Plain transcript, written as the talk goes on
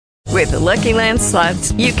With the Lucky Land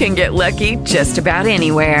Slots, you can get lucky just about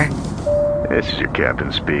anywhere. This is your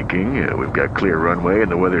captain speaking. We've got clear runway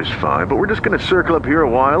and the weather's fine, but we're just going to circle up here a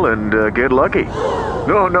while and get lucky.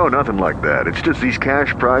 No, nothing like that. It's just these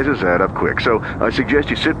cash prizes add up quick. So I suggest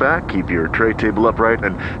you sit back, keep your tray table upright,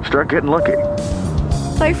 and start getting lucky.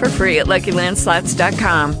 Play for free at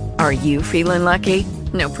LuckyLandSlots.com. Are you feeling lucky?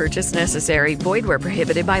 No purchase necessary. Void where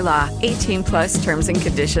prohibited by law. 18 plus terms and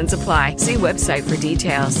conditions apply. See website for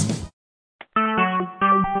details.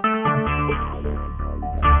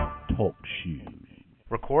 Talk shoes.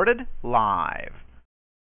 Recorded live.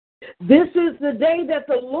 This is the day that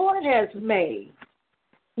the Lord has made.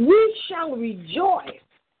 We shall rejoice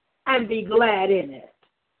and be glad in it.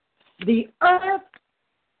 The earth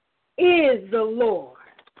is the Lord.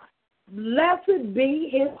 Blessed be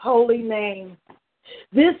his holy name.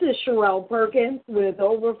 This is Sherelle Perkins with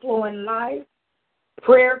Overflowing Life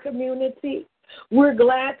Prayer Community. We're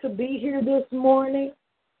glad to be here this morning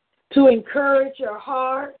to encourage your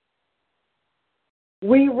heart.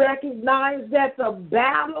 We recognize that the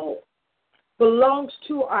battle belongs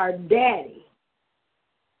to our Daddy.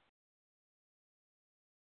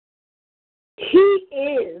 He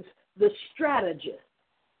is the strategist.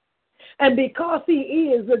 And because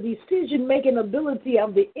he is, the decision-making ability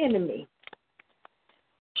of the enemy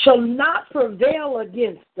shall not prevail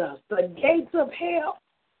against us. The gates of hell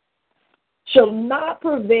shall not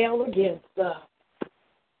prevail against us.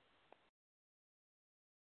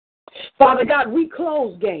 Father God, we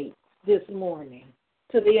close gates this morning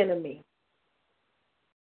to the enemy.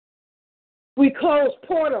 We close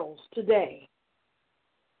portals today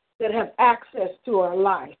that have access to our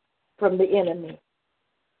life from the enemy.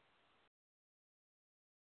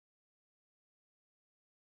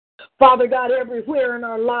 Father God, everywhere in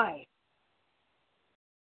our life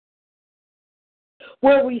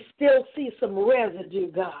where we still see some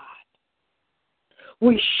residue, God,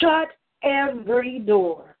 we shut every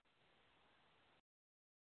door.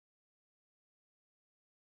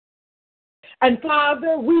 And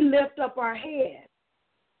Father, we lift up our head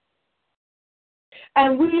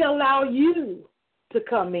and we allow you to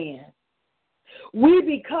come in. We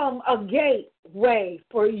become a gateway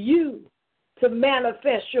for you to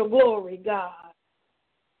manifest your glory, God.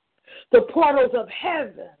 The portals of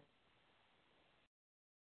heaven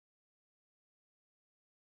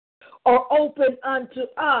are open unto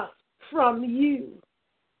us from you.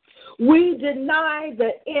 We deny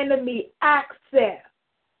the enemy access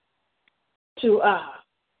to us,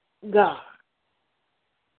 God.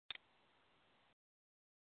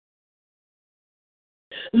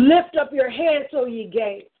 Lift up your heads, O ye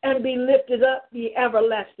gates, and be lifted up, ye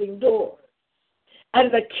everlasting doors,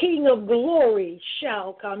 and the King of glory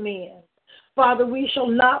shall come in. Father, we shall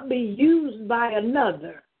not be used by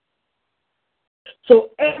another.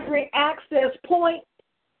 So every access point,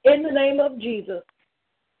 in the name of Jesus,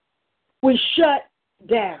 we shut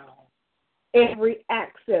down every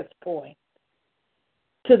access point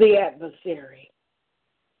to the adversary.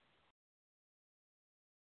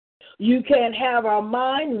 You can't have our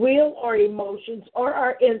mind, will, or emotions, or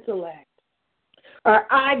our intellect, our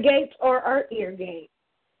eye gates, or our ear gates.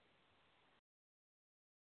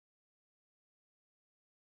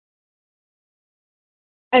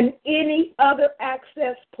 And any other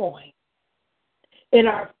access point in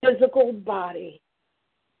our physical body.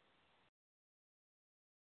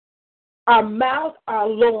 Our mouth, our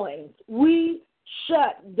loins, we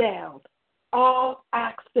shut down all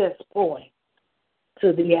access points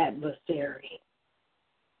to the adversary.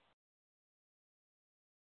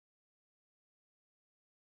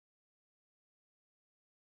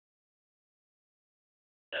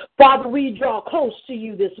 Father, we draw close to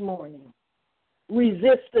you this morning.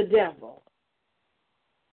 Resist the devil,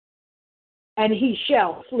 and he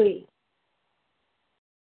shall flee.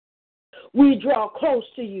 We draw close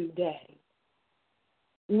to you, Daddy.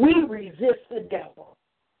 We resist the devil,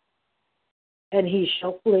 and he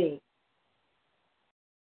shall flee.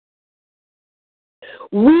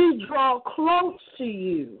 We draw close to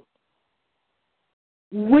you.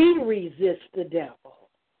 We resist the devil,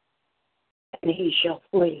 and he shall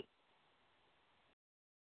flee.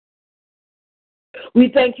 We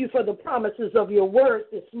thank you for the promises of your word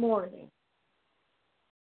this morning.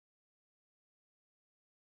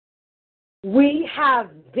 We have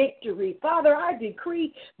victory. Father, I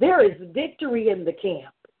decree there is victory in the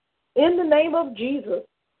camp. In the name of Jesus.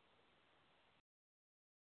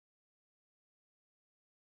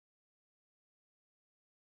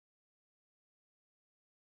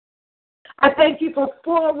 I thank you for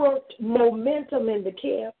forward momentum in the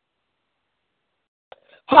camp.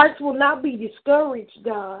 Hearts will not be discouraged,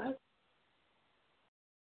 God.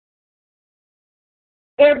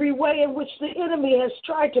 Every way in which the enemy has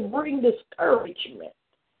tried to bring discouragement,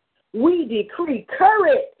 we decree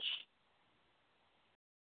courage.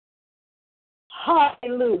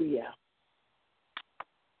 Hallelujah.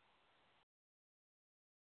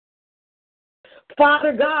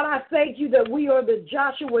 Father God, I thank you that we are the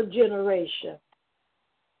Joshua generation.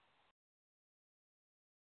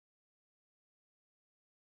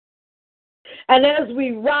 And as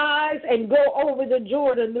we rise and go over the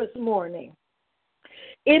Jordan this morning,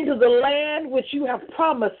 into the land which you have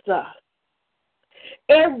promised us,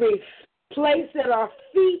 every place that our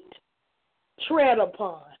feet tread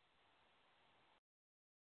upon,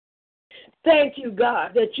 thank you,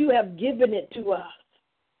 God, that you have given it to us.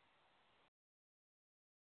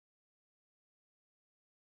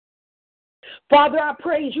 Father, I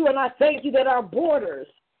praise you and I thank you that our borders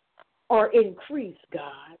are increased,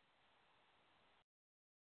 God.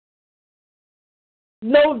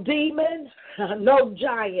 No demon, no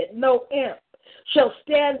giant, no imp shall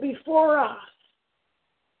stand before us.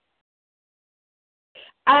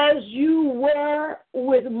 As you were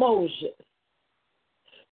with Moses,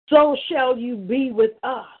 so shall you be with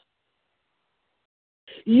us.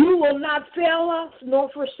 You will not fail us nor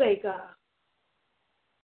forsake us.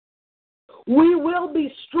 We will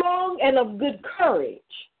be strong and of good courage.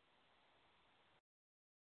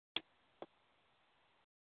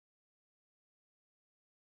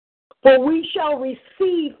 For we shall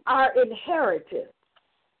receive our inheritance,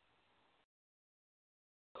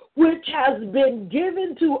 which has been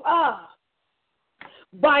given to us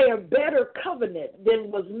by a better covenant than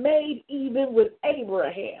was made even with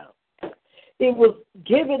Abraham. It was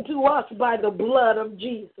given to us by the blood of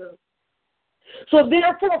Jesus. So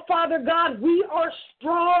therefore, Father God, we are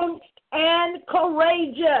strong and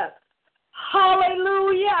courageous.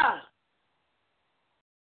 Hallelujah.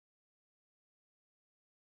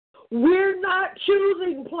 We're not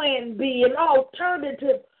choosing plan B, an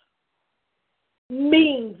alternative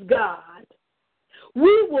means, God.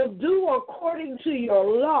 We will do according to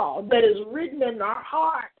your law that is written in our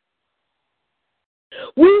heart.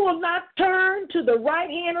 We will not turn to the right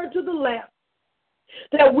hand or to the left,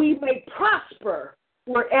 that we may prosper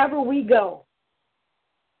wherever we go.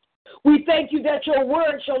 We thank you that your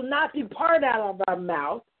word shall not depart out of our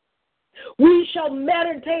mouth. We shall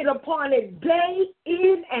meditate upon it day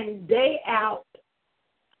in and day out,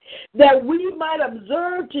 that we might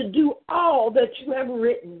observe to do all that you have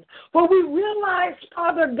written. For we realize,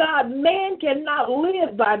 Father God, man cannot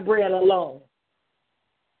live by bread alone,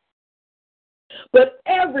 but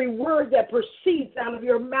every word that proceeds out of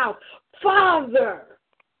your mouth. Father,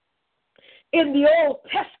 in the Old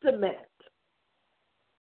Testament,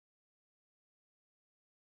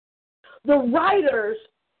 the writers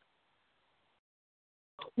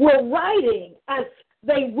were writing as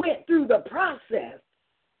they went through the process.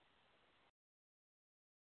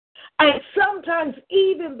 And sometimes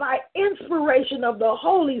even by inspiration of the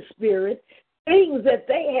Holy Spirit, things that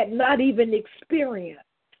they had not even experienced.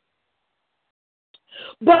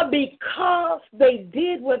 But because they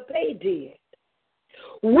did what they did,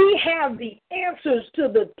 we have the answers to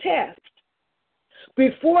the test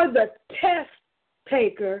before the test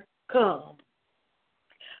taker comes.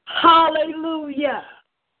 Hallelujah.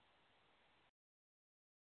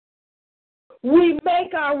 We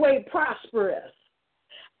make our way prosperous,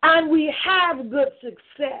 and we have good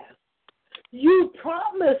success. You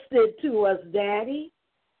promised it to us, Daddy.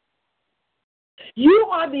 You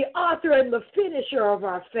are the author and the finisher of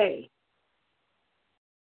our faith.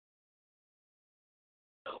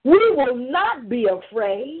 We will not be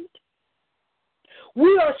afraid.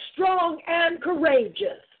 We are strong and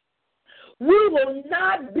courageous. We will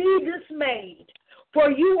not be dismayed,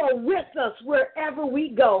 for you are with us wherever we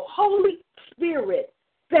go. Holy Spirit,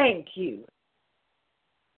 thank you.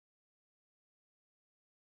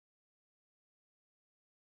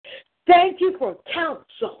 Thank you for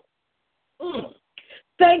counsel.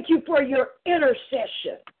 Thank you for your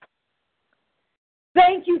intercession.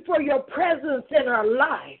 Thank you for your presence in our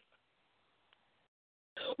life.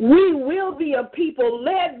 We will be a people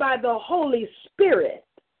led by the Holy Spirit.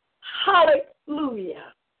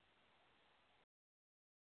 Hallelujah.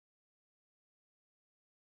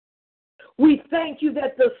 We thank you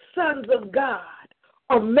that the sons of God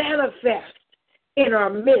are manifest in our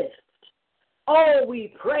midst. Oh,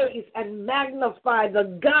 we praise and magnify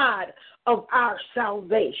the God of our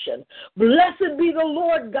salvation. Blessed be the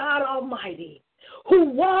Lord God Almighty, who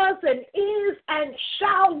was and is and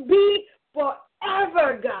shall be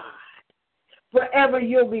forever, God. Forever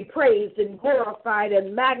you'll be praised and glorified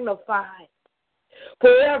and magnified.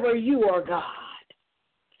 Forever you are God.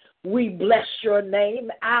 We bless your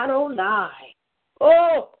name, Adonai.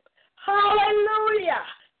 Oh, hallelujah,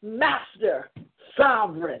 Master,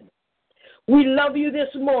 Sovereign. We love you this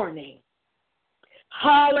morning.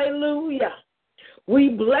 Hallelujah. We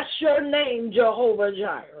bless your name, Jehovah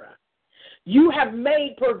Jireh. You have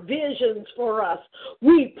made provisions for us.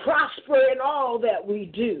 We prosper in all that we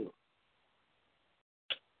do.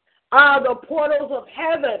 The portals of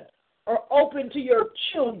heaven are open to your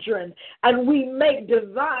children, and we make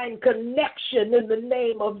divine connection in the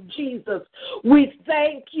name of Jesus. We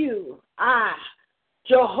thank you.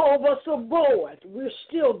 Jehovah Sabaoth, we're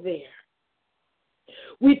still there.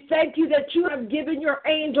 We thank you that you have given your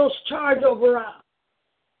angels charge over us,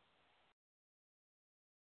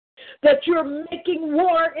 that you're making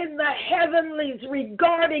war in the heavenlies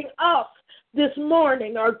regarding us this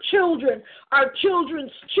morning, our children, our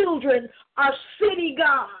children's children, our city,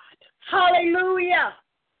 God. Hallelujah.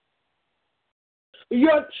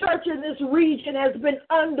 Your church in this region has been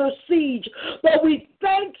under siege, but we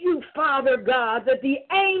thank you, Father God, that the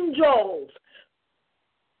angels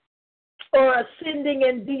are ascending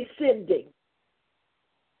and descending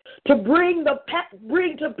to bring to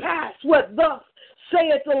pass what thus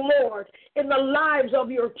saith the Lord in the lives of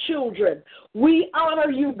your children. We honor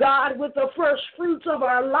you, God, with the first fruits of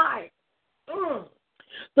our life.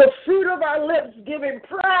 The fruit of our lips giving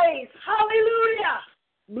praise. Hallelujah.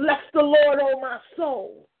 Bless the Lord, oh my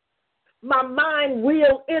soul. My mind,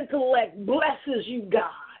 will, intellect blesses you,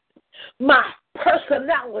 God. My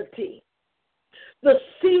personality, the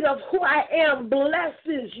seed of who I am,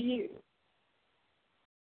 blesses you.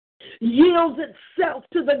 Yields itself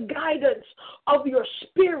to the guidance of your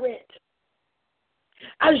spirit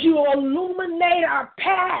as you illuminate our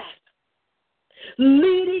path,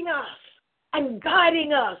 leading us and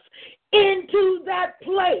guiding us into that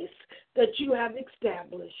place that you have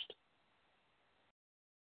established.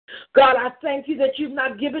 God, I thank you that you've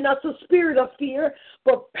not given us a spirit of fear,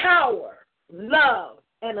 but power, love,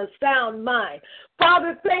 and a sound mind.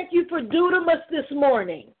 Father, thank you for dunamis this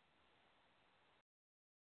morning.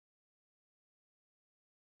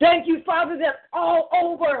 Thank you, Father, that all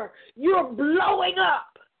over you're blowing up.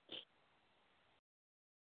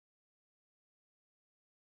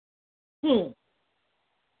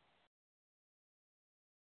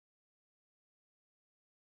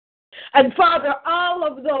 And Father, all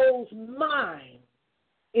of those minds,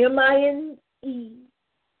 M-I-N-E,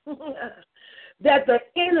 that the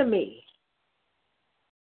enemy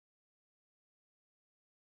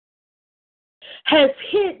has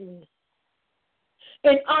hidden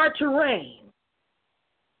in our terrain,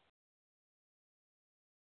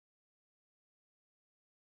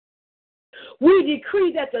 we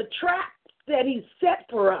decree that the traps that he set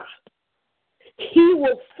for us, he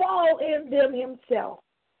will fall in them himself.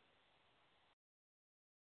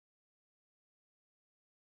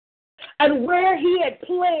 And where he had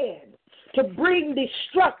planned to bring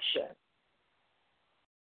destruction,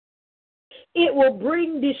 it will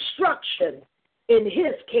bring destruction in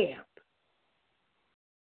his camp.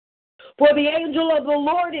 For the angel of the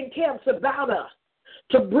Lord encamps about us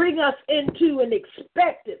to bring us into an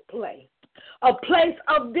expected place, a place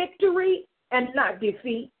of victory and not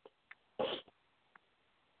defeat.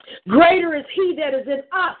 Greater is he that is in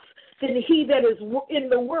us than he that is in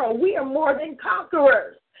the world. We are more than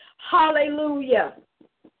conquerors. Hallelujah.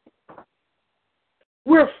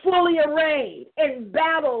 We're fully arrayed in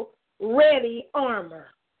battle-ready armor,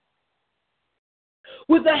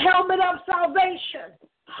 with the helmet of salvation.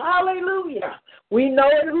 Hallelujah. We know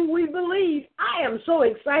in who we believe. I am so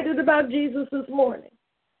excited about Jesus this morning.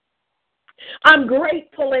 I'm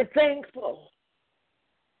grateful and thankful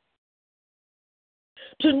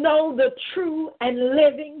to know the true and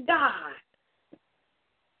living God.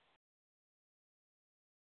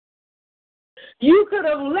 You could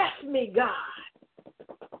have left me, God.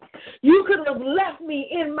 You could have left me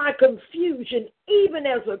in my confusion, even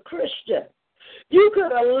as a Christian. You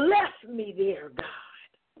could have left me there, God.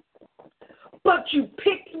 But you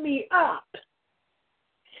picked me up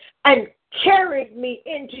and carried me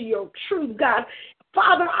into your truth, God.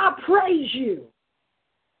 Father, I praise you.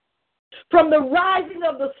 From the rising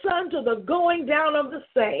of the sun to the going down of the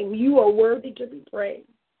same, you are worthy to be praised.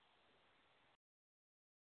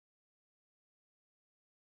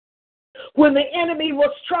 When the enemy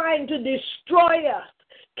was trying to destroy us,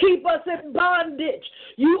 keep us in bondage,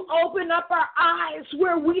 you open up our eyes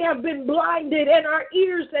where we have been blinded and our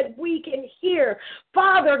ears that we can hear.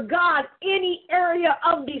 Father God, any area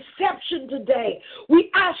of deception today,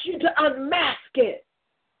 we ask you to unmask it.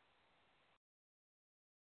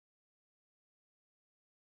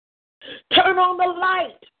 Turn on the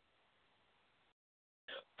light.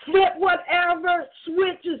 Flip whatever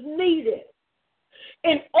switch is needed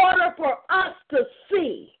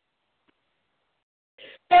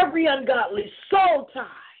ungodly soul tie,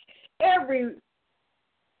 every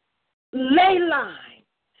ley line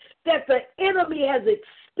that the enemy has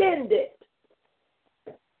extended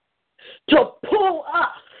to pull us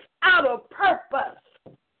out of purpose.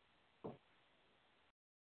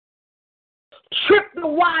 Trip the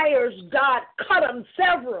wires, God, cut them,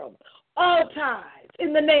 sever them, all ties,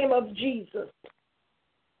 in the name of Jesus.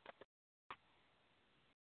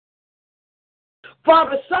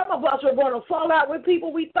 Father, some of us are going to fall out with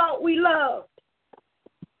people we thought we loved.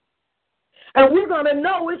 And we're going to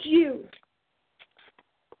know it's you.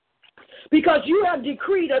 Because you have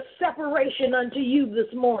decreed a separation unto you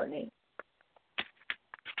this morning.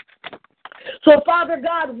 So, Father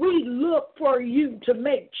God, we look for you to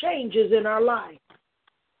make changes in our life.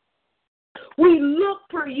 We look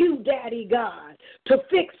for you, Daddy God, to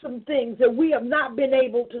fix some things that we have not been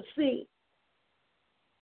able to see.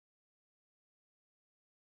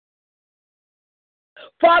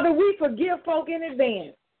 Father, we forgive folk in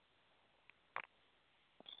advance.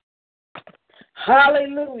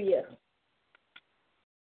 Hallelujah.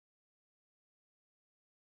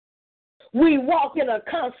 We walk in a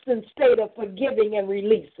constant state of forgiving and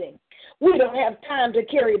releasing. We don't have time to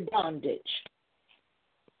carry bondage.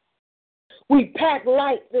 We pack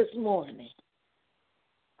light this morning.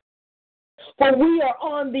 For we are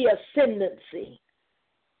on the ascendancy.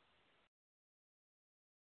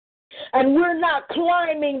 And we're not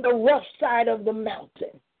climbing the rough side of the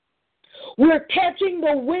mountain. We're catching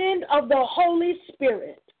the wind of the Holy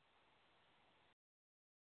Spirit.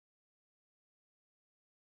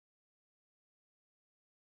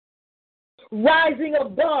 Rising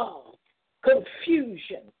above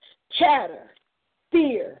confusion, chatter,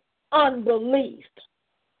 fear, unbelief.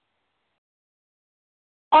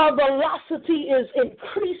 Our velocity is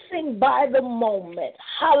increasing by the moment.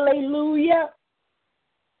 Hallelujah.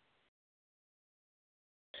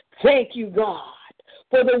 Thank you, God,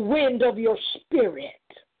 for the wind of your spirit.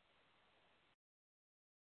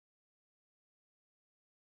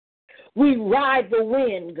 We ride the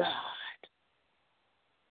wind, God.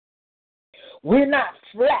 We're not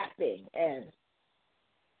flapping and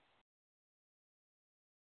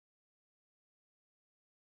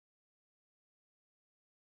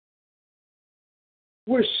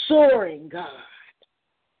we're soaring, God.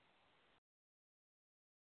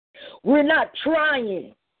 We're not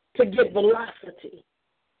trying to get velocity.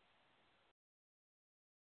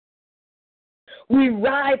 We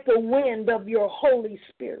ride the wind of your Holy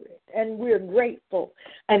Spirit, and we're grateful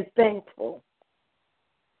and thankful.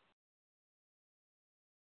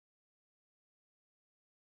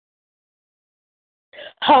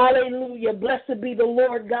 Hallelujah. Blessed be the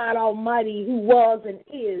Lord God Almighty, who was and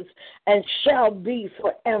is and shall be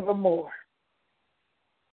forevermore.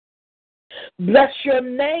 Bless your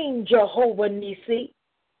name, Jehovah Nissi.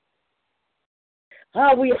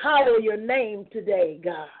 We hallow your name today,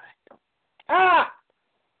 God.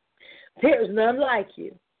 There's none like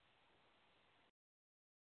you.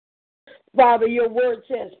 Father, your word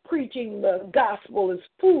says preaching the gospel is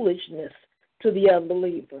foolishness to the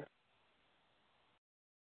unbeliever.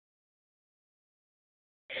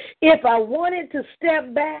 If I wanted to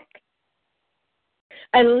step back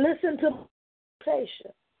and listen to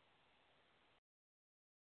conversation,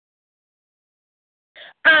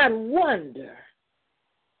 I wonder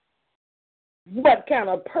what kind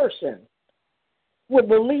of person would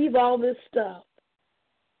believe all this stuff.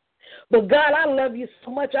 But God, I love you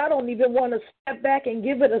so much, I don't even want to step back and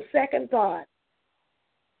give it a second thought.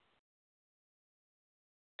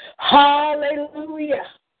 Hallelujah.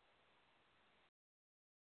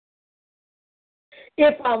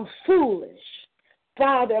 If I'm foolish,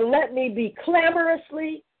 Father, let me be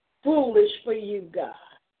clamorously foolish for you, God.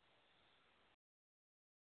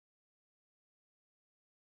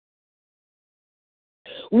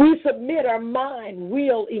 We submit our mind,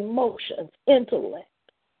 will, emotions, intellect,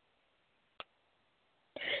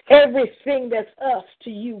 everything that's us to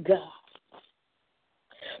you, God.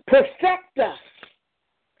 Perfect us.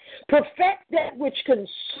 Perfect that which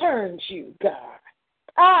concerns you,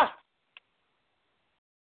 God.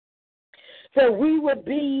 So we would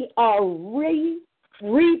be a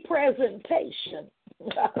representation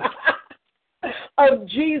of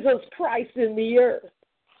Jesus Christ in the earth.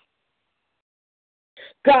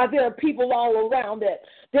 God, there are people all around that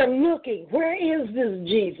they're looking. Where is this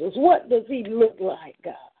Jesus? What does he look like,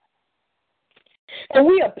 God? And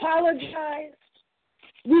we apologize.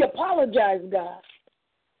 We apologize, God.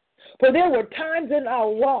 For there were times in our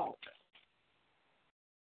walk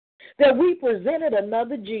that we presented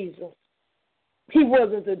another Jesus. He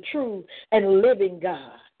wasn't the true and living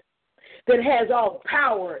God that has all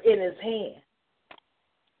power in his hand.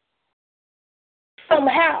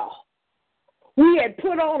 somehow we had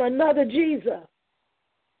put on another Jesus.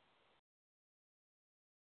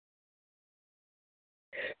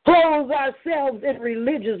 Clothes ourselves in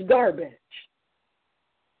religious garbage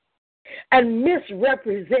and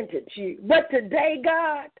misrepresented you. But today,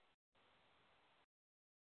 God,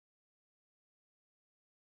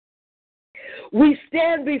 we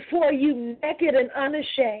stand before you naked and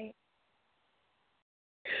unashamed.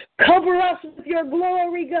 Cover us with your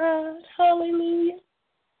glory, God. Hallelujah.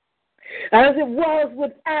 As it was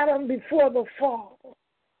with Adam before the fall.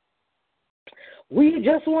 We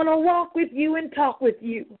just want to walk with you and talk with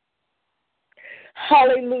you.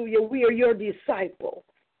 Hallelujah. We are your disciples.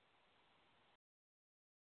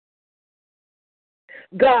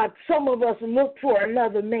 God, some of us looked for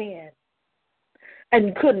another man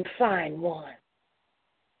and couldn't find one.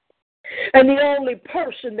 And the only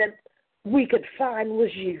person that we could find was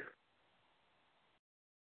you.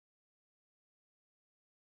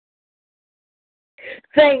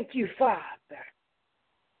 Thank you, Father,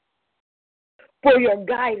 for your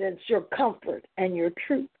guidance, your comfort, and your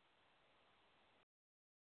truth.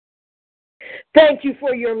 Thank you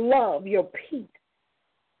for your love, your peace,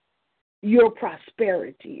 your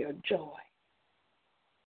prosperity, your joy.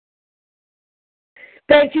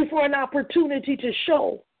 Thank you for an opportunity to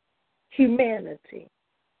show humanity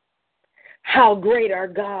how great our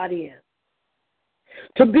God is.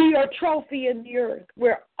 To be your trophy in the earth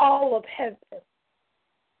where all of heaven.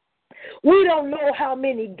 We don't know how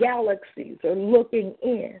many galaxies are looking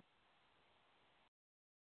in.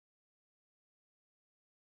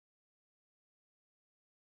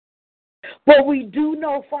 But we do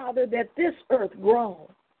know, Father, that this earth groans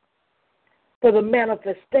for the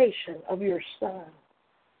manifestation of your Son.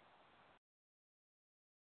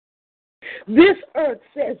 This earth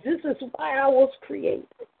says this is why I was created.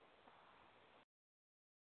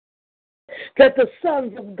 That the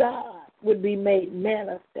sons of God would be made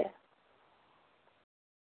manifest.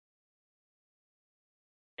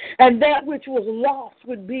 And that which was lost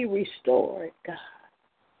would be restored, God.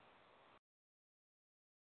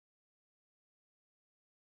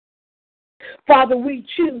 Father, we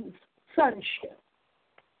choose sonship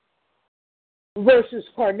versus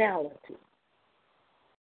carnality,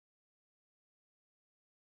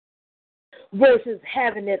 versus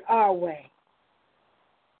having it our way,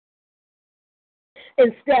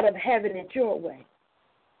 instead of having it your way.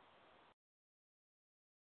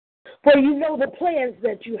 For you know the plans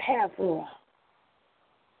that you have for us.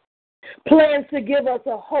 Plans to give us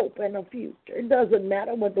a hope and a future. It doesn't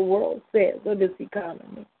matter what the world says or this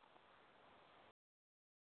economy.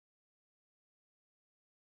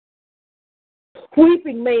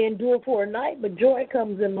 Weeping may endure for a night, but joy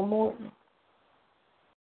comes in the morning.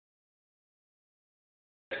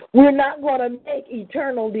 We're not going to make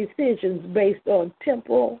eternal decisions based on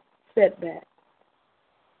temporal setbacks.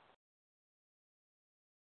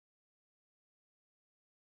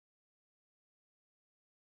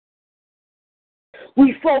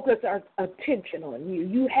 We focus our attention on you.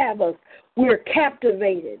 You have us. We're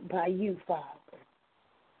captivated by you, Father.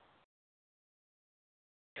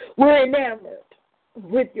 We're enamored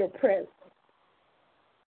with your presence.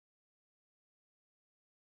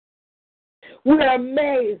 We're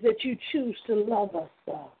amazed that you choose to love us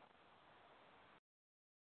so.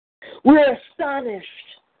 We're astonished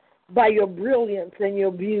by your brilliance and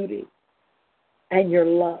your beauty and your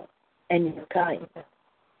love and your kindness.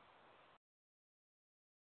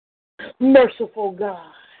 Merciful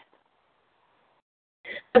God,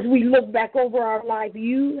 as we look back over our life,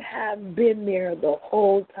 you have been there the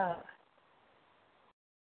whole time.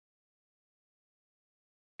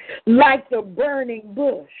 Like the burning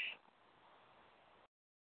bush,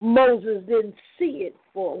 Moses didn't see it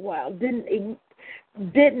for a while, didn't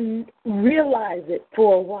realize it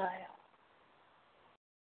for a while.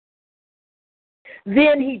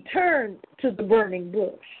 Then he turned to the burning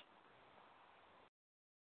bush,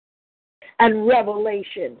 and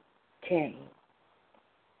revelation came.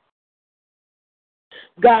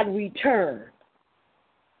 God returned.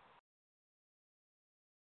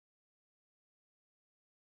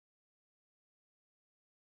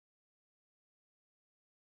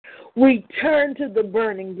 We turn to the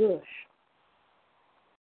burning bush,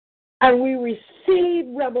 and we receive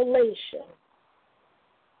revelation.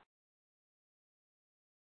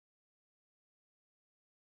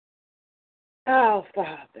 Our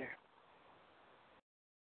Father,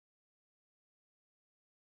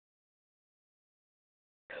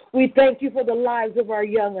 we thank you for the lives of our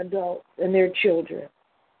young adults and their children.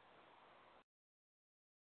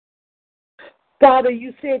 Father,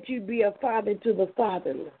 you said you'd be a father to the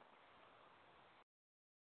fatherless.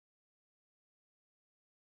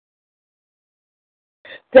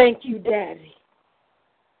 Thank you, Daddy.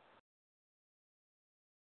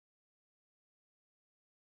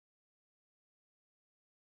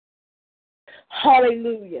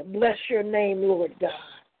 Hallelujah. Bless your name, Lord God.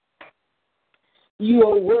 You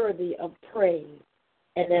are worthy of praise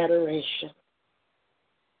and adoration.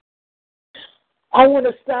 I want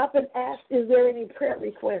to stop and ask, is there any prayer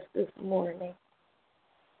requests this morning?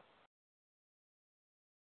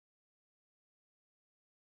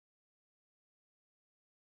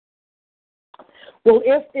 Well,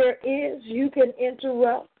 if there is, you can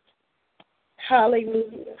interrupt.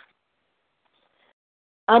 Hallelujah.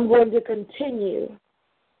 I'm going to continue.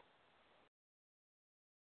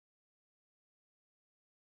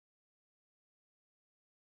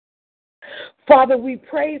 Father, we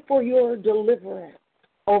pray for your deliverance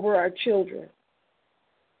over our children.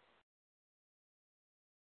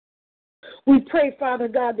 We pray, Father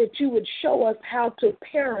God, that you would show us how to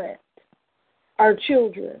parent our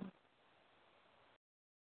children.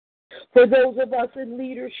 For those of us in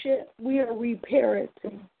leadership, we are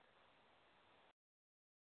reparenting.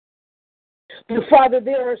 But Father,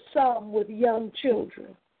 there are some with young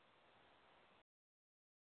children.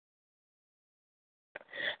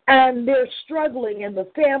 And they're struggling, and the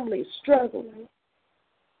family's struggling.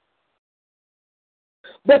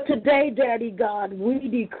 But today, Daddy God, we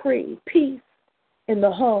decree peace in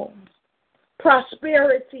the homes,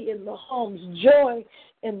 prosperity in the homes, joy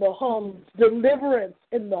in the homes, deliverance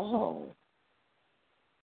in the homes.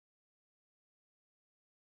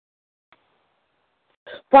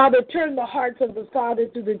 Father, turn the hearts of the father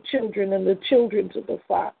to the children and the children to the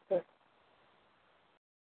father.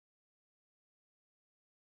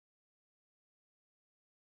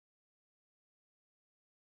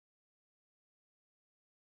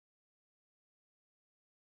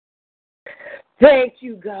 Thank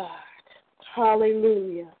you, God.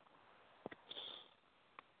 Hallelujah.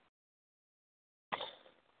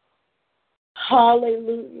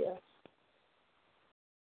 Hallelujah.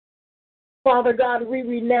 Father God, we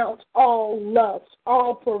renounce all lust,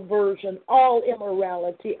 all perversion, all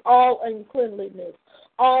immorality, all uncleanliness,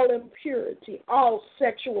 all impurity, all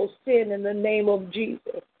sexual sin in the name of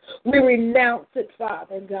Jesus. We renounce it,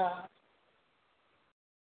 Father God.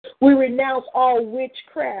 We renounce all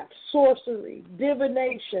witchcraft, sorcery,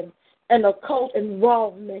 divination, and occult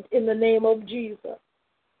involvement in the name of Jesus.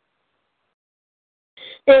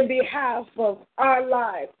 In behalf of our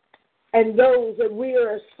lives and those that we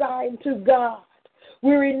are assigned to God,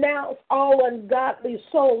 we renounce all ungodly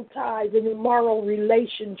soul ties and immoral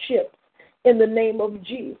relationships in the name of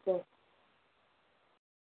Jesus.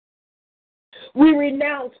 We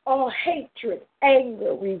renounce all hatred,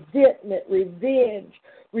 anger, resentment, revenge,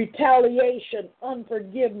 retaliation,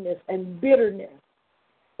 unforgiveness, and bitterness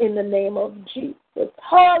in the name of Jesus.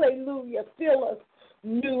 Hallelujah. Fill us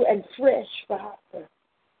new and fresh, Father.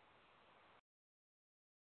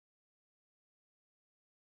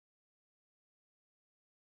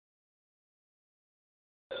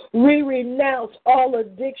 We renounce all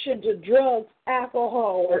addiction to drugs,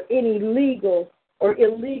 alcohol, or any legal or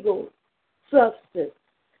illegal substance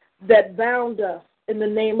that bound us in the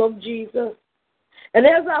name of Jesus. And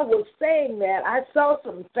as I was saying that, I saw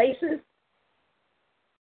some faces.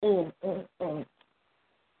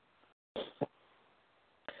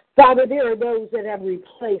 Father, there are those that have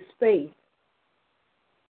replaced faith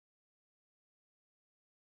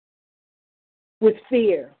with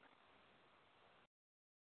fear.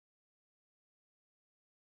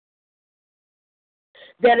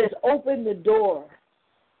 That has opened the door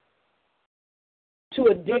to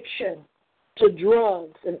addiction, to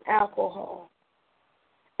drugs and alcohol,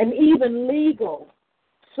 and even legal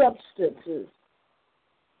substances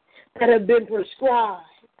that have been prescribed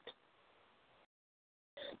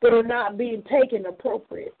but are not being taken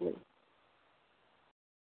appropriately.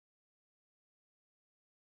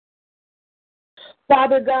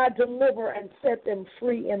 Father God, deliver and set them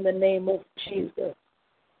free in the name of Jesus.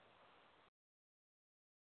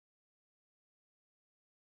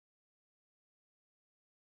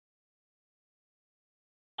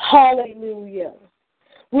 Hallelujah.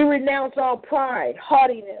 We renounce all pride,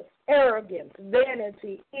 haughtiness, arrogance,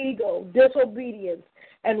 vanity, ego, disobedience,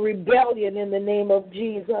 and rebellion in the name of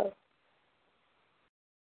Jesus.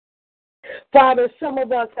 Father, some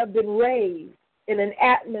of us have been raised in an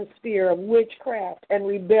atmosphere of witchcraft and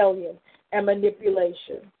rebellion and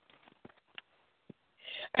manipulation.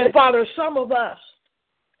 And Father, some of us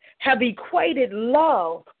have equated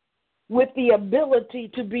love with the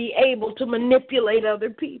ability to be able to manipulate other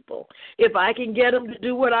people. If I can get them to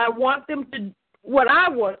do what I want them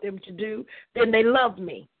to do, then they love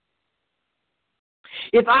me.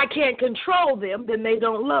 If I can't control them, then they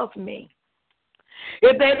don't love me.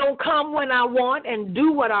 If they don't come when I want and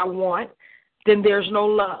do what I want, then there's no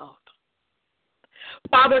love.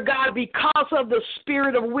 Father God, because of the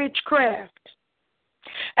spirit of witchcraft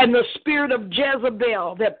and the spirit of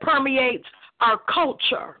Jezebel that permeates our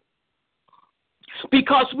culture,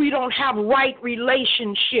 because we don't have right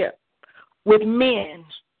relationship with men,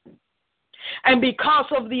 and because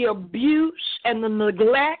of the abuse and the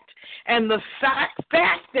neglect and the fact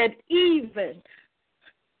that even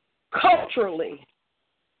culturally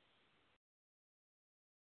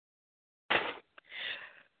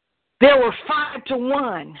there were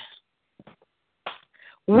 5-to-1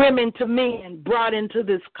 women to men brought into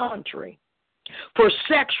this country for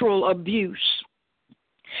sexual abuse.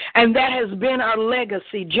 And that has been our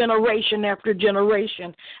legacy generation after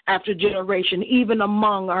generation after generation, even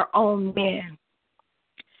among our own men.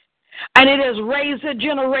 And it has raised a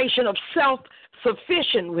generation of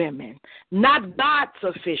self-sufficient women, not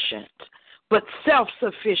God-sufficient, but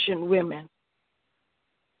self-sufficient women.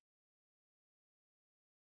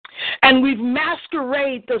 And we've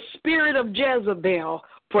masqueraded the spirit of Jezebel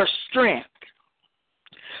for strength.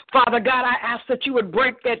 Father God, I ask that you would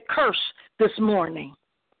break that curse this morning.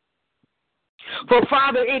 For,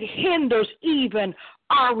 Father, it hinders even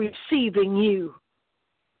our receiving you.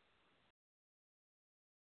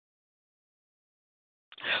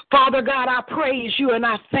 Father God, I praise you and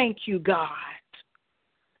I thank you, God,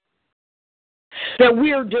 that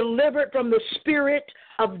we are delivered from the spirit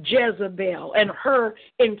of Jezebel and her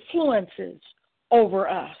influences over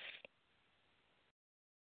us.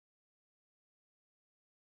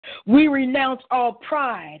 We renounce all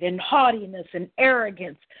pride and haughtiness and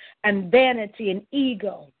arrogance and vanity and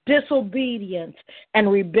ego, disobedience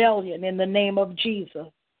and rebellion in the name of Jesus.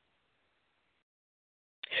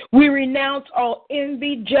 We renounce all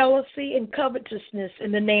envy, jealousy, and covetousness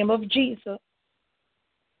in the name of Jesus.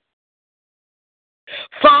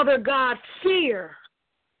 Father God, fear,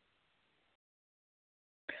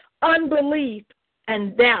 unbelief,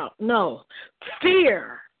 and doubt. No,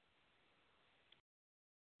 fear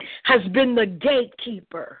has been the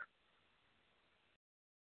gatekeeper.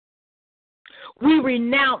 We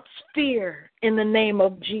renounce fear in the name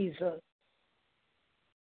of Jesus.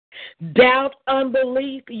 Doubt,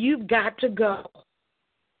 unbelief, you've got to go.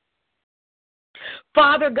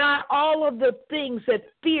 Father God, all of the things that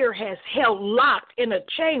fear has held locked in a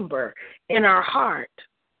chamber in our heart,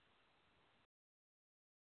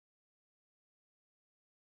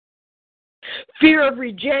 fear of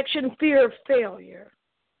rejection, fear of failure,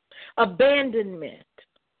 abandonment,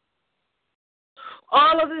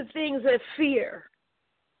 all of the things that fear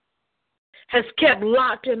has kept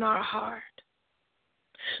locked in our heart.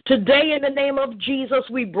 Today, in the name of Jesus,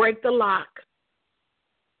 we break the lock.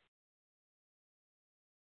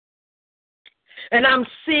 And I'm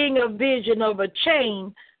seeing a vision of a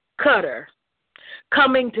chain cutter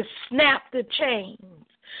coming to snap the chains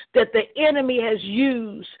that the enemy has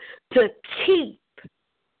used to keep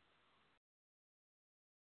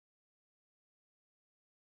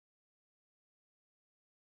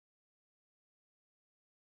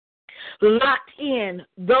locked in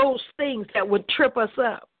those things that would trip us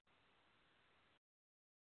up.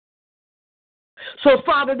 So,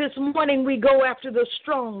 Father, this morning we go after the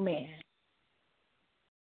strong man.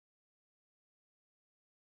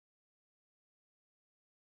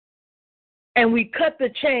 And we cut the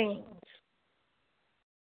chains.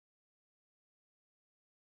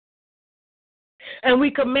 And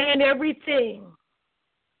we command everything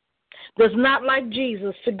that's not like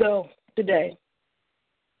Jesus to go today.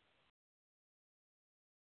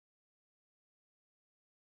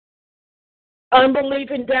 Unbelief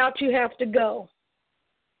and doubt, you have to go.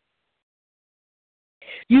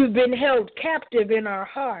 You've been held captive in our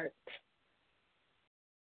hearts.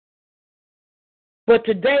 But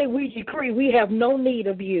today we decree we have no need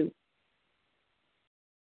of you.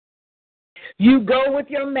 You go with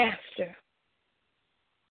your master.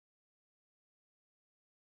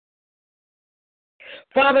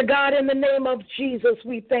 Father God, in the name of Jesus,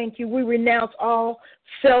 we thank you. We renounce all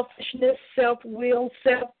selfishness, self-will,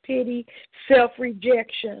 self-pity,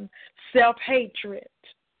 self-rejection, self-hatred,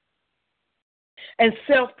 and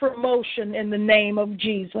self-promotion in the name of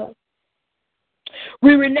Jesus.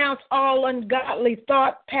 We renounce all ungodly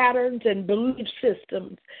thought patterns and belief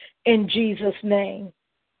systems in Jesus' name.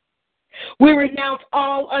 We renounce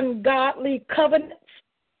all ungodly covenants,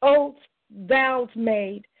 oaths, vows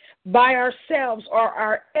made by ourselves or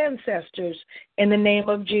our ancestors in the name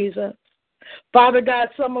of Jesus. Father God,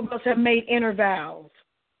 some of us have made inner vows,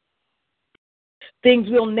 things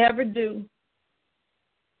we'll never do,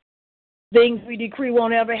 Things we decree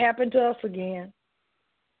won't ever happen to us again.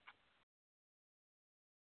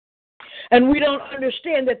 And we don't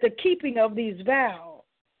understand that the keeping of these vows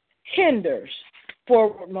hinders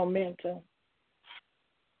forward momentum.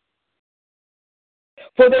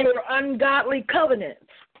 For they were ungodly covenants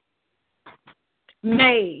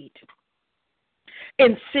made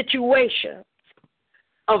in situations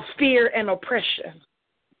of fear and oppression.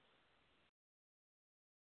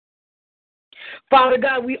 Father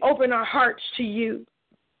God, we open our hearts to you.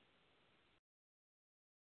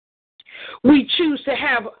 We choose to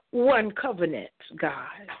have one covenant, God.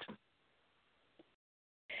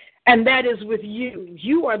 And that is with you.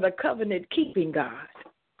 You are the covenant-keeping God.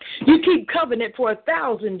 You keep covenant for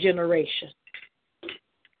 1,000 generations.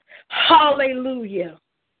 Hallelujah.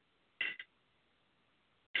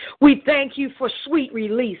 We thank you for sweet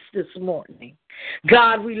release this morning.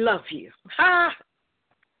 God, we love you.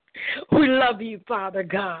 We love you, Father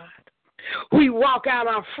God. We walk out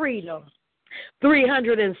our freedom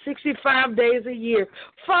 365 days a year.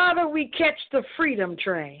 Father, we catch the freedom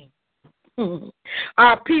train.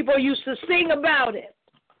 Our people used to sing about it.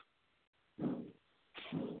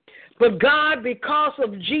 But God, because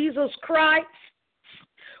of Jesus Christ,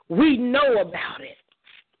 we know about it.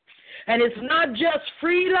 And it's not just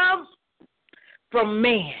freedom from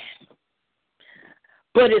man,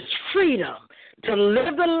 but it's freedom to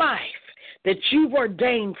live the life that you've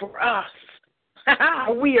ordained for us.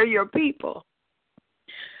 We are your people.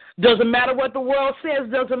 Doesn't matter what the world says,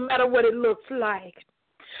 doesn't matter what it looks like.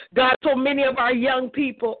 God, so many of our young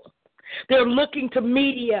people, they're looking to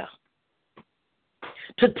media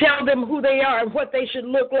to tell them who they are and what they should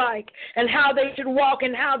look like and how they should walk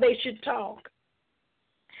and how they should talk.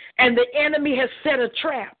 And the enemy has set a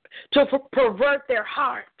trap to pervert their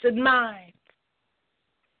hearts and minds.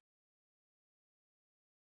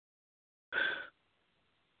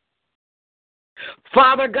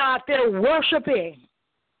 Father God, they're worshiping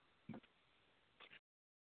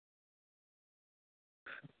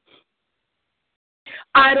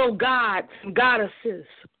idol gods and goddesses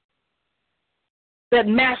that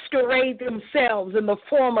masquerade themselves in the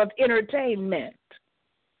form of entertainment,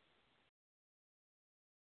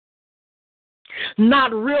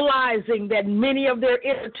 not realizing that many of their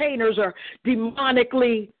entertainers are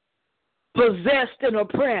demonically possessed and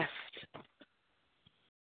oppressed.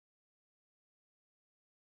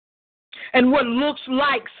 And what looks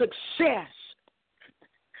like success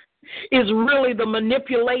is really the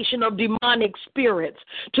manipulation of demonic spirits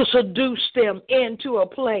to seduce them into a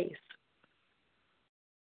place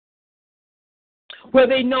where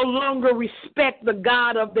they no longer respect the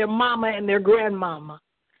God of their mama and their grandmama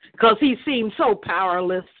because he seems so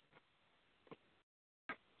powerless.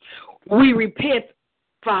 We repent,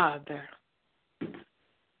 Father,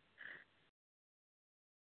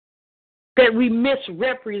 that we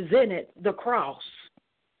misrepresented the cross.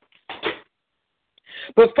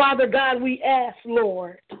 But Father God, we ask,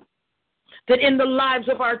 Lord, that in the lives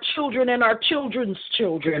of our children and our children's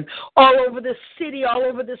children, all over this city, all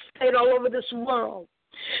over this state, all over this world,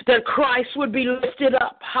 that Christ would be lifted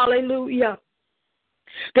up. Hallelujah.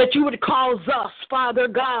 That you would cause us, Father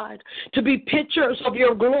God, to be pictures of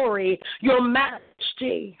your glory, your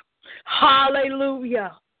majesty.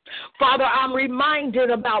 Hallelujah. Father, I'm reminded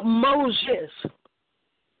about Moses,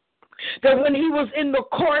 that when he was in the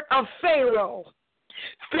court of Pharaoh,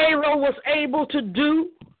 Pharaoh was able to do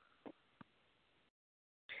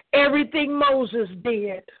everything Moses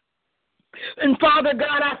did. And Father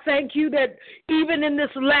God, I thank you that even in this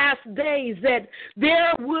last days that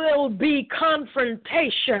there will be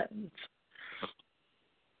confrontations,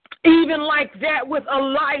 even like that with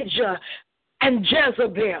Elijah and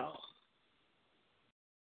Jezebel.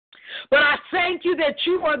 But I thank you that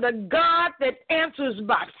you are the God that answers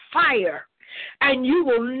by fire, and you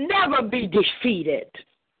will never be defeated.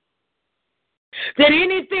 That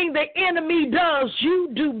anything the enemy does,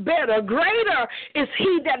 you do better. Greater is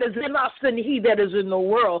he that is in us than he that is in the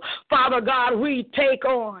world. Father God, we take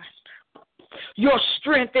on your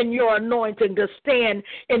strength and your anointing to stand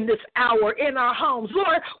in this hour in our homes.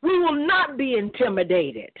 Lord, we will not be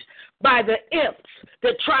intimidated by the imps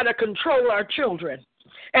that try to control our children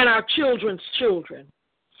and our children's children,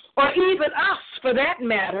 or even us for that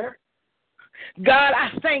matter. God, I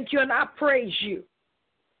thank you and I praise you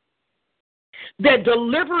that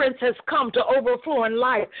deliverance has come to Overflowing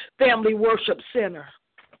Life Family Worship Center.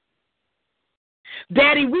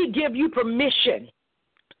 Daddy, we give you permission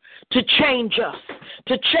to change us,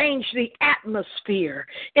 to change the atmosphere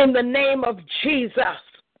in the name of Jesus.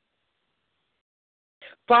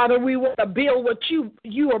 Father, we want to build what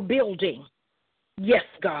you are building. Yes,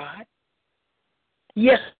 God.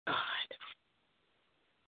 Yes, God.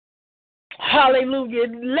 Hallelujah.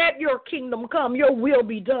 Let your kingdom come. Your will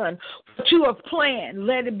be done. What you have planned,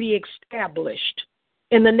 let it be established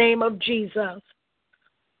in the name of Jesus.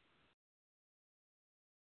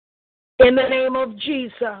 In the name of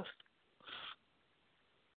Jesus.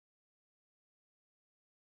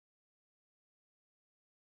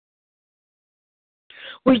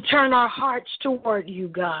 We turn our hearts toward you,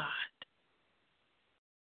 God.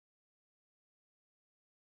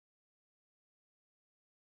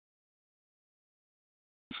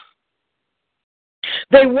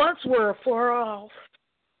 They once were far off.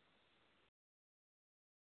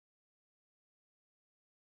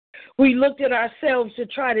 We looked at ourselves to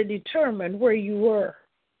try to determine where you were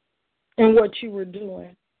and what you were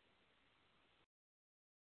doing.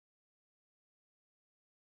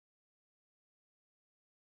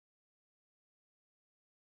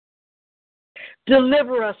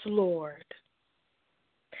 Deliver us, Lord.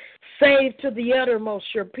 Save to the uttermost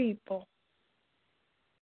your people.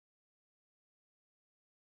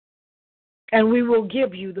 And we will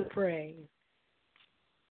give you the praise.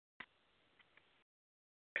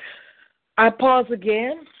 I pause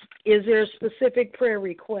again. Is there a specific prayer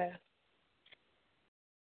request?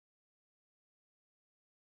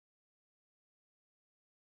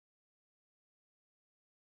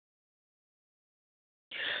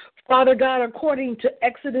 Father God, according to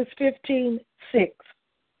Exodus 15:6,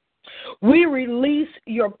 we release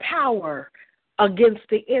your power against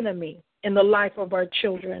the enemy in the life of our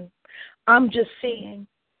children. I'm just saying.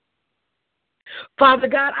 Father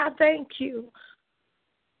God, I thank you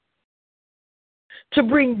to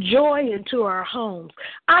bring joy into our homes.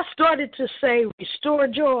 I started to say restore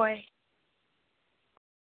joy.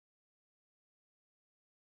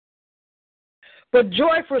 But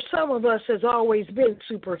joy for some of us has always been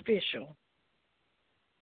superficial.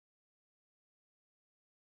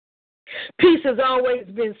 Peace has always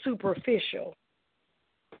been superficial.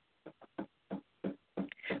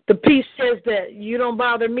 The peace says that you don't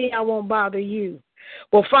bother me, I won't bother you.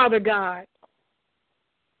 Well, Father God,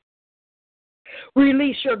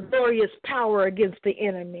 release your glorious power against the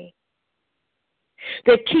enemy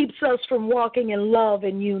that keeps us from walking in love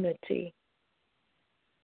and unity.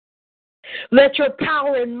 Let your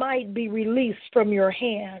power and might be released from your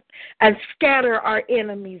hand and scatter our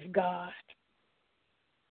enemies, God.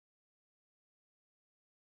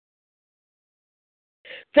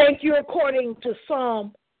 Thank you, according to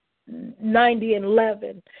Psalm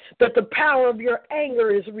 90:11, that the power of your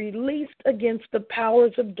anger is released against the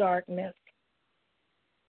powers of darkness.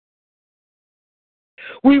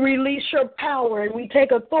 We release your power and we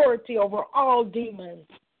take authority over all demons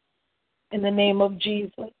in the name of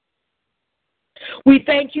Jesus. We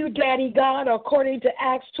thank you, Daddy God, according to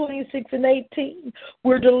Acts 26:18.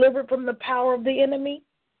 We're delivered from the power of the enemy.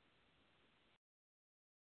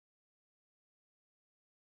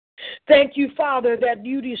 Thank you, Father, that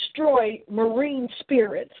you destroy marine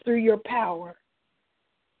spirits through your power.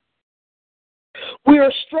 We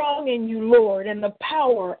are strong in you, Lord, and the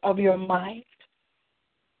power of your might.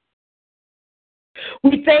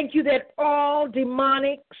 We thank you that all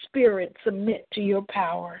demonic spirits submit to your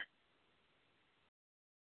power.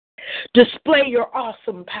 Display your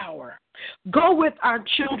awesome power. Go with our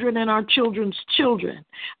children and our children's children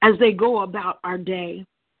as they go about our day.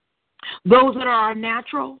 Those that are our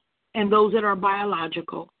natural and those that are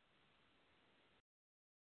biological.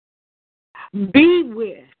 Be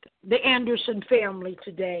with the Anderson family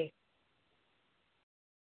today.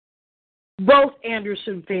 Both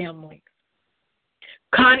Anderson families.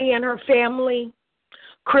 Connie and her family.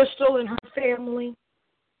 Crystal and her family.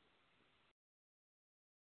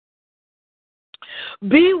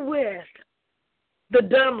 Be with the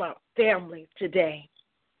Dunlop family today.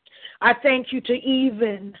 I thank you to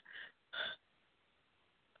even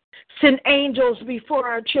send angels before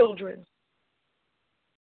our children.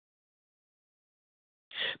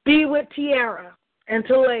 Be with Tiara and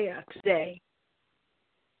Talea today.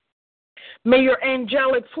 May your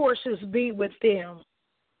angelic forces be with them.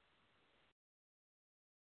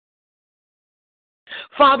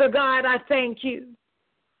 Father God, I thank you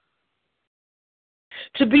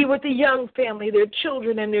to be with the young family, their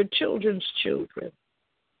children and their children's children.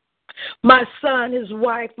 My son, his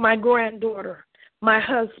wife, my granddaughter, my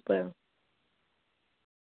husband.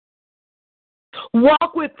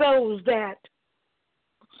 Walk with those that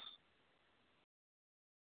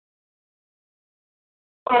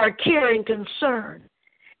are a caring concern,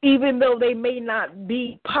 even though they may not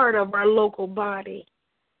be part of our local body.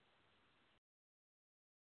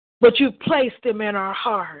 But you've placed them in our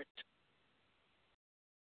heart.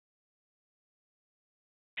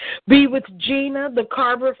 Be with Gina, the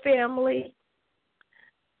Carver family.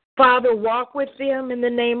 Father, walk with them in the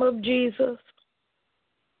name of Jesus.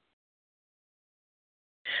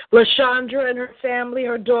 LaShondra and her family,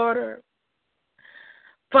 her daughter.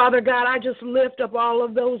 Father God, I just lift up all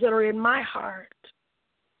of those that are in my heart.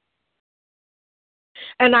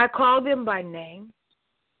 And I call them by name.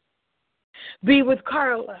 Be with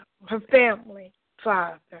Carla, her family,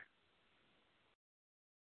 Father.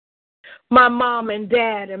 My mom and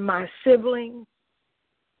dad and my siblings,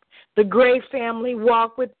 the Gray family,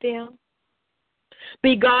 walk with them.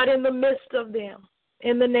 Be God in the midst of them,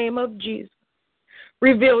 in the name of Jesus.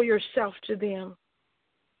 Reveal yourself to them.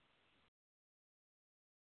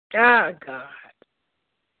 Ah, God.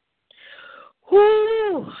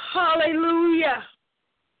 Whoo, hallelujah.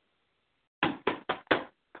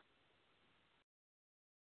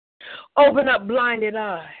 Open up blinded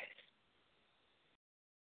eyes.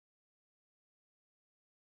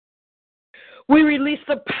 We release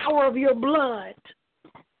the power of your blood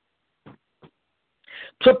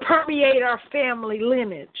to permeate our family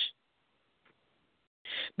lineage.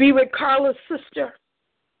 Be with Carla's sister.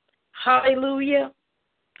 Hallelujah.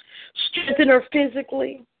 Strengthen her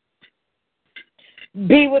physically.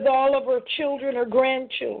 Be with all of her children, her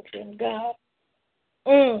grandchildren, God.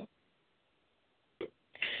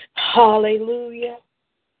 Hallelujah.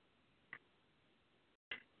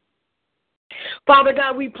 Father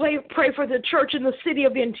God, we pray for the church in the city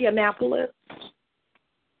of Indianapolis.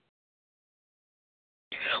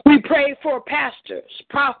 We pray for pastors,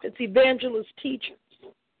 prophets, evangelists, teachers.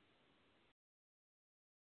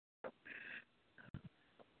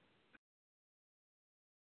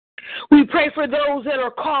 We pray for those that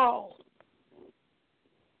are called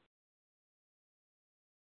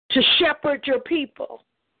to shepherd your people.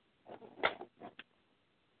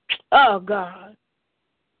 Oh, God.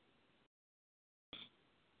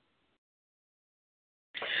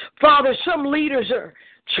 Father, some leaders are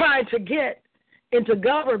trying to get into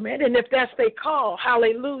government, and if that's their call,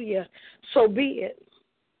 hallelujah, so be it.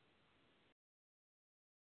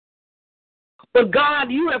 But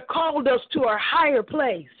God, you have called us to a higher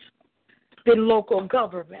place than local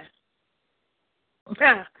government.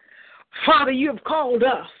 Father, you have called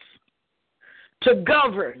us to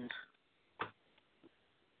govern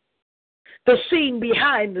the scene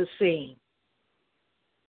behind the scene.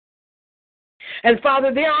 And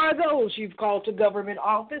Father, there are those you've called to government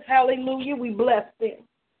office. Hallelujah, we bless them.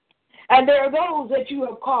 And there are those that you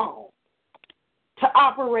have called to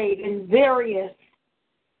operate in various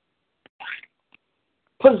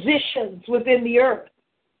positions within the earth.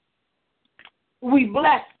 We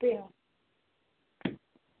bless them.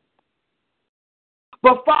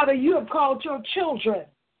 But Father, you have called your children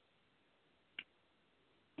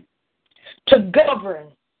to govern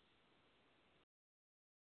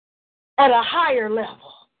at a higher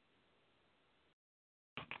level.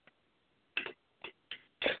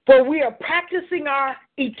 For we are practicing our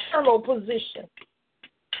eternal position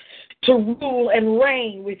to rule and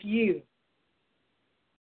reign with you.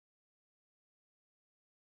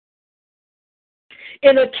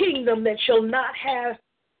 In a kingdom that shall not have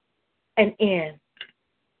an end.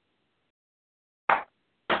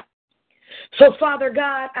 So, Father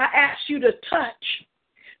God, I ask you to touch,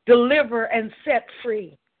 deliver, and set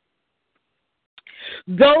free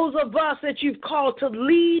those of us that you've called to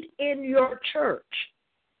lead in your church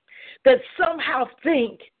that somehow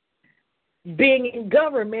think being in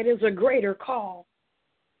government is a greater call.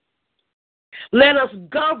 Let us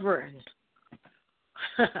govern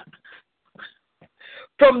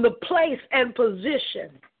from the place and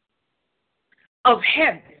position of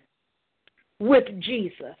heaven with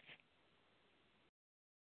Jesus.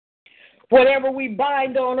 Whatever we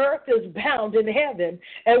bind on earth is bound in heaven,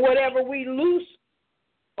 and whatever we loose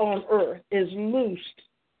on earth is loosed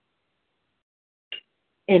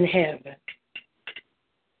in heaven.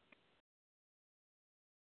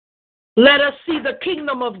 Let us see the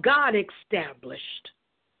kingdom of God established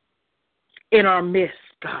in our midst,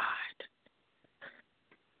 God.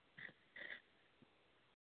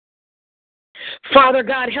 Father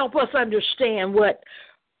God, help us understand what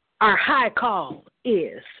our high call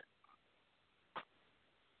is.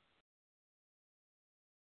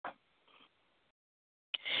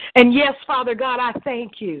 And yes, Father God, I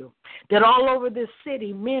thank you that all over this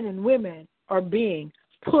city, men and women are being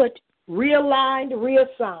put, realigned,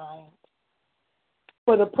 reassigned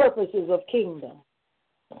for the purposes of kingdom.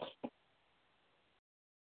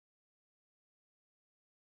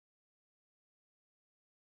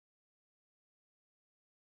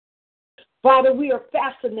 Father, we are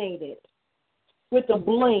fascinated with the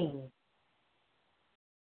bling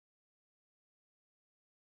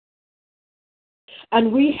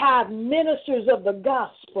And we have ministers of the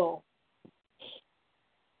gospel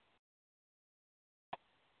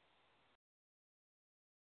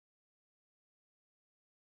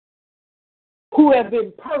who have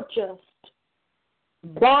been purchased,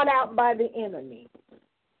 bought out by the enemy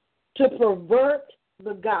to pervert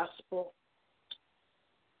the gospel.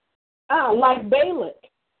 Like Balak,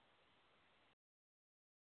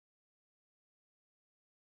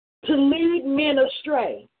 to lead men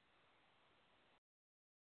astray.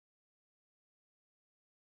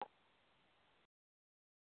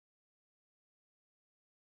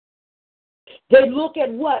 They look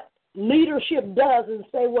at what leadership does and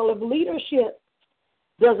say, well, if leadership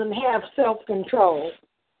doesn't have self-control,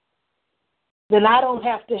 then I don't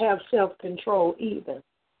have to have self-control either.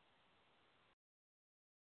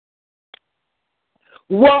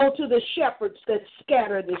 Woe to the shepherds that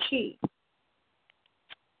scatter the sheep,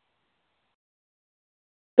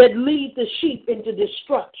 that lead the sheep into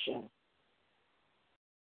destruction.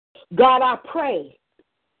 God, I pray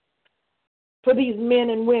for these men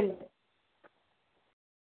and women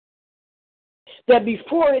that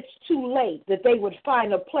before it's too late, that they would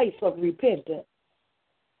find a place of repentance.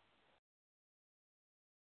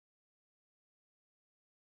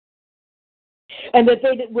 And that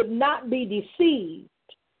they would not be deceived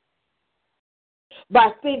by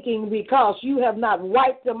thinking because you have not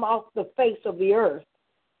wiped them off the face of the earth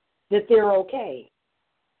that they're okay.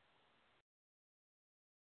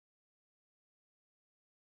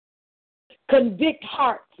 Convict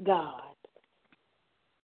hearts, God.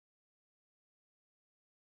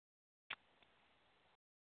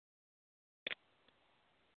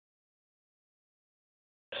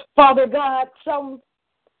 Father God, some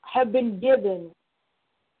have been given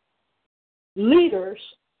leaders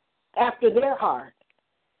after their heart,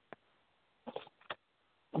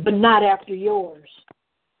 but not after yours.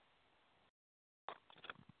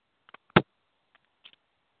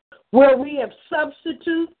 Where we have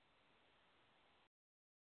substituted,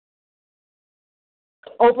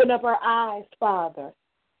 open up our eyes, Father,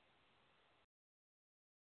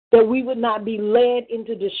 that we would not be led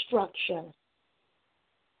into destruction.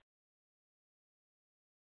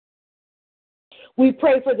 We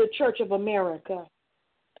pray for the Church of America.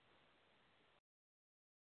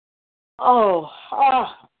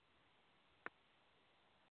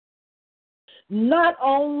 Not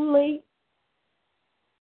only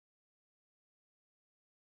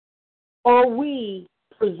are we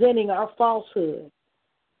presenting our falsehood,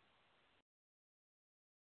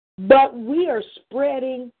 but we are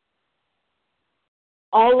spreading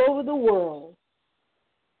all over the world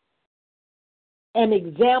an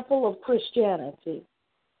example of Christianity.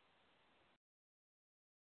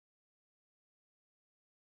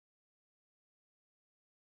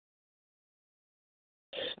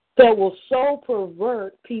 That will so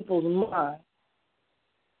pervert people's minds.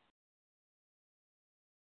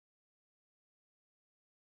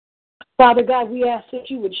 Father God, we ask that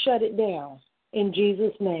you would shut it down in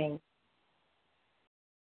Jesus' name.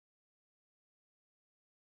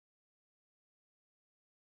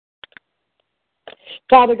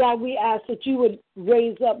 Father God, we ask that you would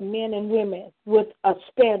raise up men and women with a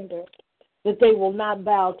standard that they will not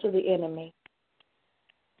bow to the enemy.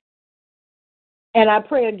 And I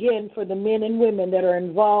pray again for the men and women that are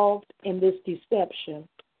involved in this deception,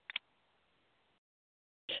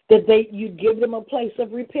 that you give them a place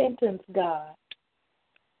of repentance, God.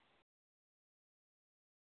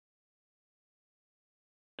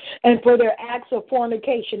 And for their acts of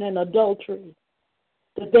fornication and adultery,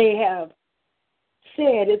 that they have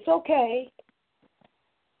said it's okay.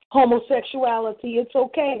 Homosexuality, it's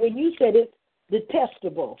okay. When you said it's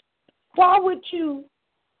detestable, why would you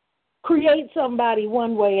create somebody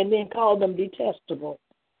one way and then call them detestable?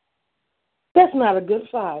 That's not a good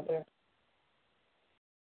father.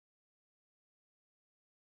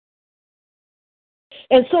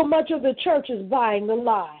 And so much of the church is buying the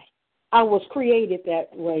lie. I was created that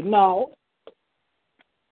way. No.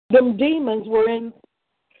 Them demons were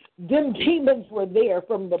there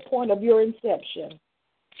from the point of your inception.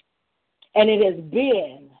 And it has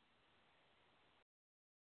been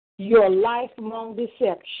your lifelong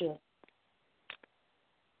deception.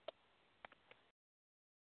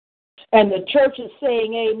 And the church is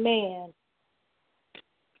saying amen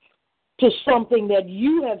to something that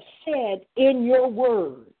you have said in your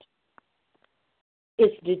word.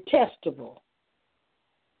 It's detestable.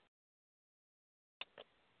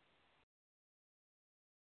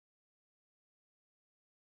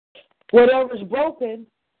 Whatever's broken,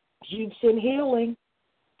 you've sent healing.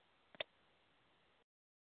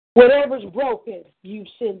 Whatever's broken, you've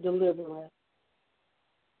sent deliverance.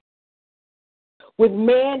 With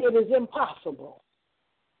man, it is impossible.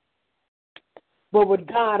 But with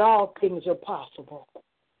God, all things are possible.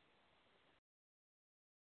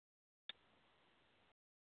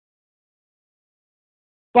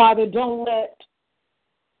 Father, don't let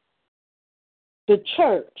the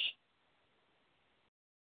church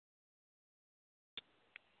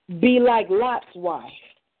be like Lot's wife.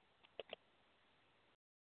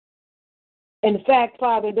 In fact,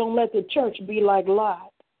 Father, don't let the church be like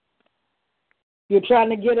Lot. You're trying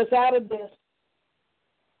to get us out of this.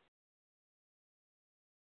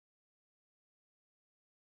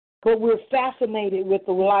 But we're fascinated with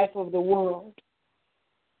the life of the world.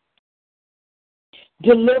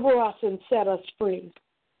 Deliver us and set us free.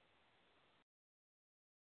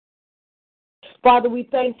 Father, we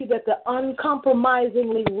thank you that the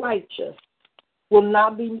uncompromisingly righteous will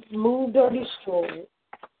not be moved or destroyed.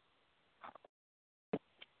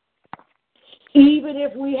 Even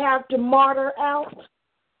if we have to martyr out,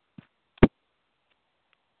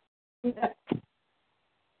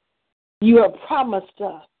 you have promised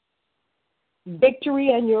us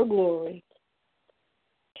victory and your glory.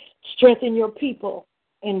 Strengthen your people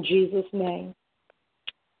in Jesus' name.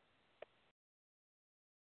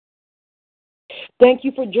 Thank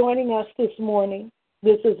you for joining us this morning.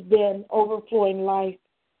 This has been Overflowing Life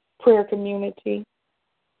Prayer Community.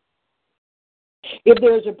 If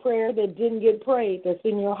there's a prayer that didn't get prayed that's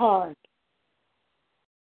in your heart,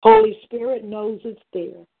 Holy Spirit knows it's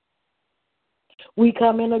there. We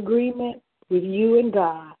come in agreement with you and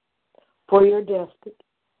God for your destiny.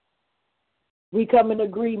 We come in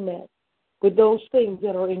agreement with those things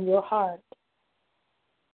that are in your heart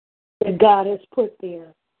that God has put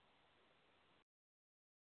there.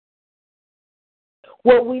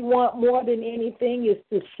 What we want more than anything is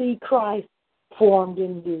to see Christ formed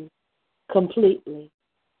in you completely,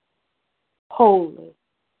 wholly.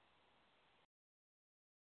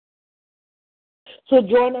 So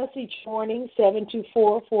join us each morning,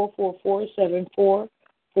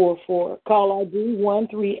 724-444-7444. Call ID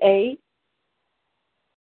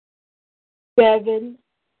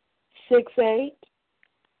 138-768.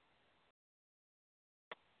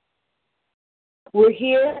 We're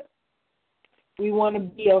here. We want to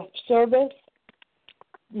be of service,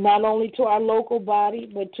 not only to our local body,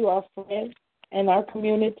 but to our friends and our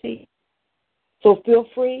community. So feel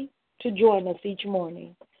free to join us each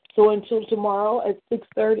morning. So until tomorrow at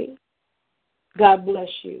 6:30, God bless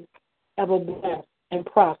you. Have a blessed and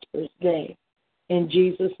prosperous day. In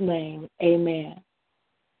Jesus' name, amen.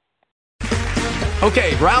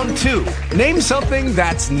 Okay, round two. Name something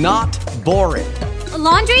that's not boring. A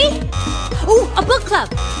laundry? Ooh, a book club.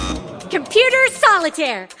 Computer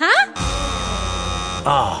solitaire, huh?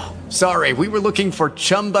 Ah, sorry, we were looking for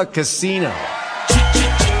Chumba Casino.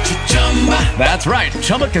 That's right,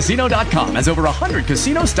 ChumbaCasino.com has over 100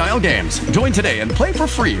 casino-style games. Join today and play for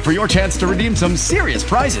free for your chance to redeem some serious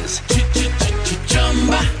prizes.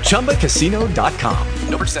 ChumbaCasino.com.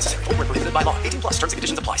 No purchase necessary. Void where prohibited by law. 18+. Terms and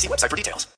conditions apply. See website for details.